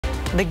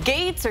The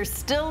gates are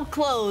still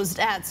closed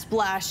at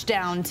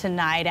Splashdown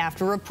tonight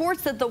after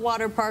reports that the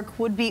water park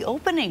would be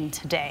opening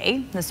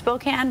today. The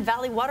Spokane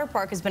Valley Water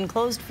Park has been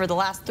closed for the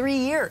last 3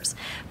 years,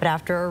 but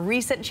after a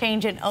recent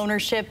change in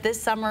ownership,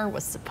 this summer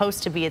was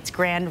supposed to be its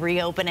grand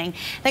reopening.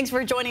 Thanks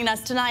for joining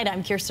us tonight.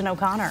 I'm Kirsten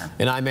O'Connor.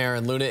 And I'm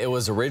Aaron Luna. It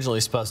was originally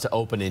supposed to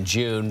open in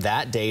June.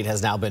 That date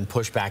has now been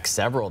pushed back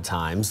several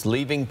times,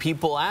 leaving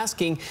people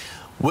asking,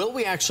 will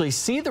we actually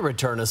see the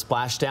return of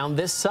Splashdown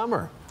this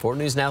summer? 4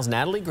 News Now's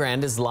Natalie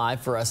Grant is live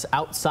for us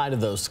outside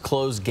of those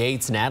closed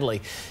gates. Natalie,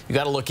 you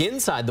got to look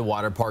inside the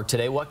water park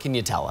today. What can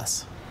you tell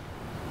us?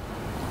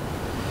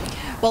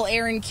 Well,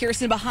 Aaron,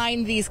 Kirsten,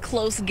 behind these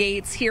closed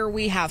gates here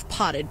we have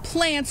potted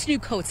plants, new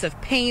coats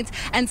of paint,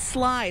 and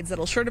slides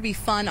that'll sure to be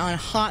fun on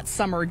hot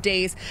summer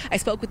days. I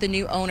spoke with the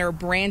new owner,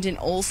 Brandin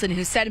Olson,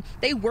 who said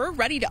they were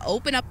ready to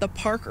open up the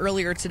park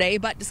earlier today,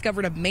 but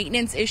discovered a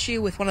maintenance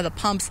issue with one of the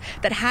pumps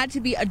that had to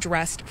be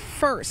addressed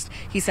first.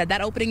 He said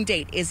that opening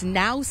date is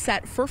now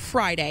set for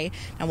Friday.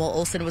 And while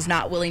Olson was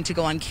not willing to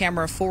go on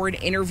camera for an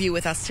interview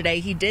with us today,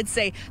 he did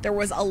say there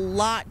was a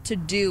lot to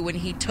do when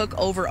he took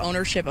over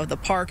ownership of the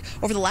park.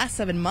 Over the last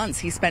 7 months,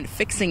 he spent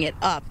fixing it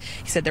up.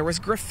 He said there was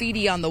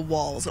graffiti on the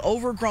walls,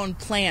 overgrown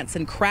plants,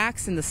 and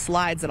cracks in the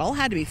slides that all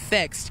had to be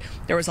fixed.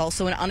 There was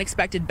also an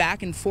unexpected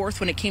back and forth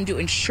when it came to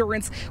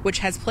insurance, which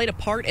has played a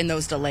part in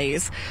those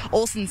delays.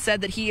 Olson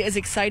said that he is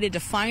excited to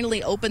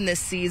finally open this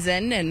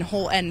season and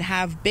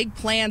have big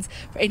plans,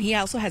 and he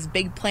also has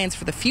big plans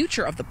for the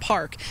future of the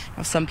park.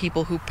 Now, some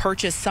people who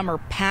purchased summer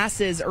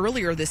passes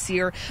earlier this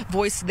year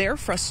voiced their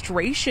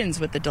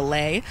frustrations with the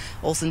delay.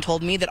 Olson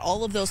told me that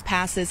all of those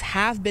passes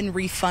have been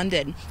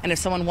refunded. And if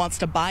someone wants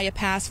to buy a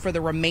pass for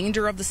the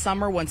remainder of the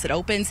summer once it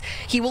opens,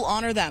 he will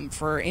honor them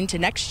for into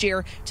next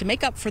year to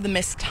make up for the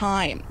missed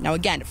time. Now,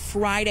 again,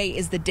 Friday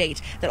is the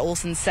date that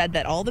Olson said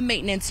that all the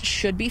maintenance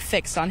should be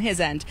fixed on his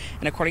end.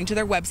 And according to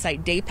their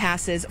website, day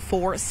passes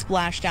for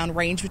Splashdown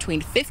range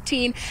between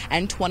 $15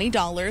 and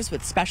 $20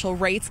 with special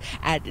rates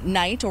at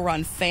night or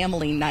on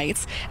family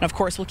nights. And of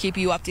course, we'll keep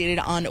you updated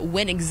on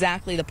when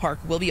exactly the park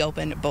will be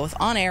open, both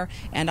on air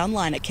and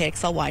online at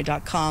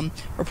KXLY.com.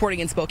 Reporting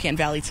in Spokane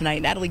Valley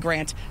tonight, Natalie Grant,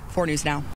 4 News Now.